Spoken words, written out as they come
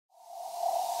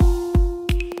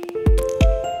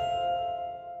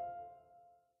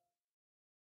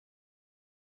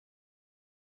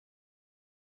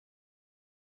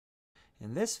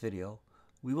In this video,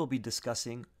 we will be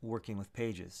discussing working with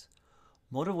pages.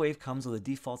 MotiveWave comes with a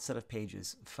default set of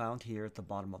pages found here at the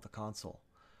bottom of the console.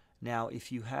 Now,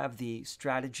 if you have the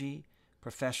Strategy,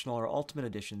 Professional, or Ultimate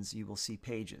editions, you will see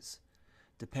pages.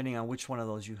 Depending on which one of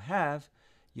those you have,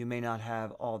 you may not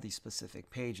have all these specific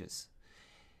pages.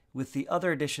 With the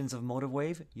other editions of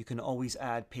MotiveWave, you can always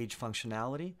add page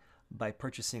functionality by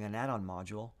purchasing an add-on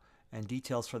module, and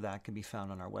details for that can be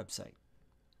found on our website.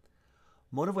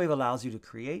 MotiveWave allows you to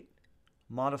create,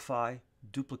 modify,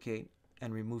 duplicate,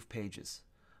 and remove pages.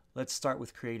 Let's start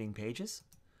with creating pages.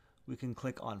 We can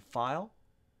click on File,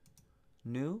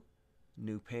 New,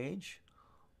 New Page,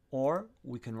 or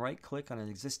we can right-click on an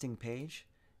existing page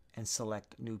and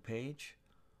select New Page,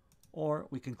 or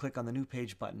we can click on the New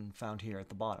Page button found here at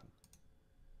the bottom.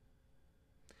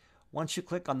 Once you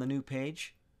click on the new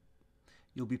page,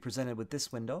 you'll be presented with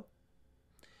this window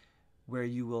where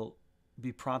you will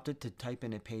be prompted to type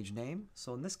in a page name.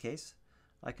 So in this case,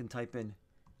 I can type in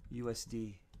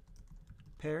USD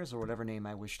pairs or whatever name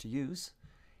I wish to use,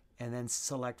 and then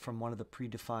select from one of the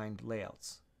predefined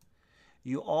layouts.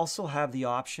 You also have the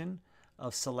option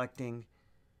of selecting,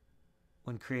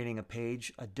 when creating a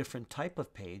page, a different type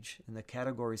of page, and the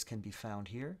categories can be found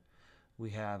here.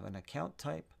 We have an account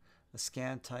type, a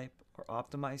scan type, or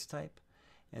optimized type.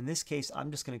 In this case, I'm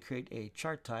just going to create a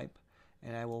chart type,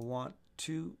 and I will want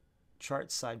two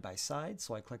charts side by side,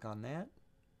 so I click on that.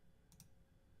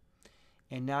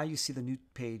 And now you see the new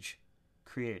page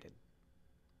created.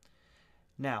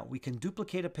 Now, we can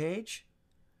duplicate a page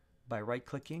by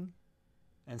right-clicking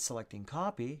and selecting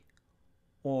Copy,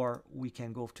 or we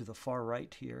can go to the far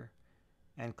right here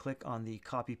and click on the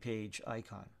Copy Page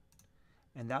icon.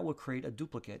 And that will create a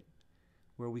duplicate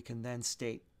where we can then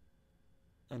state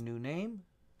a new name.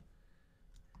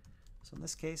 So in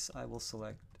this case, I will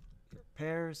select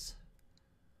pairs,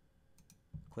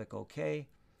 click OK,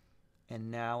 and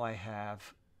now I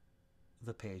have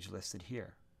the page listed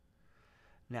here.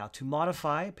 Now, to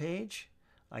modify a page,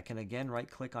 I can again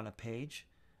right-click on a page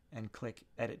and click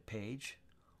Edit Page,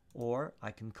 or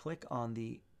I can click on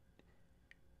the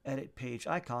Edit Page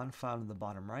icon found in the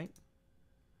bottom right.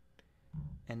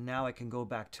 And now I can go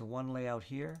back to one layout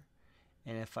here,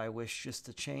 and if I wish just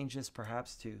to change this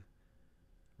perhaps to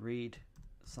read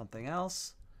something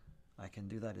else, I can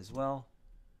do that as well.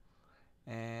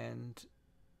 And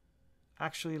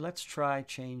actually, let's try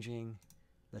changing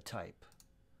the type.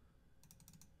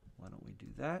 Why don't we do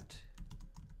that?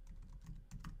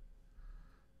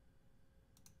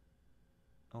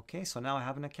 Okay, so now I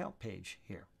have an account page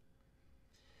here.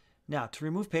 Now, to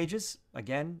remove pages,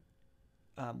 again,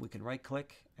 we can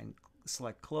right-click and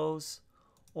select Close,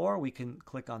 or we can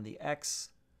click on the X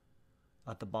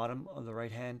at the bottom of the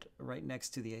right hand, right next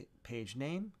to the page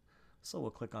name. So we'll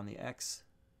click on the X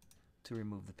to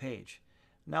remove the page.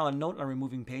 Now, a note on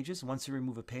removing pages: once you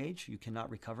remove a page, you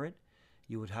cannot recover it.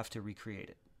 You would have to recreate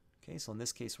it. Okay, so in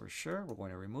this case, we're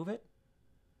going to remove it,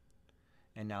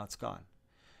 and now it's gone.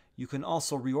 You can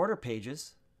also reorder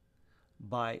pages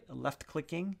by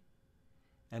left-clicking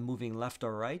and moving left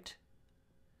or right.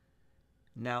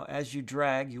 Now, as you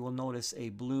drag, you will notice a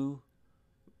blue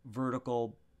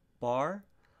vertical bar.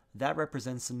 That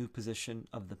represents the new position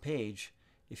of the page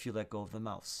if you let go of the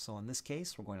mouse. So in this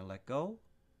case, we're going to let go,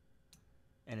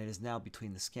 and it is now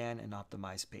between the scan and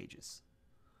optimized pages.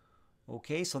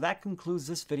 Okay, so that concludes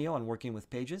this video on working with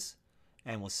pages,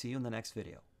 and we'll see you in the next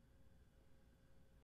video.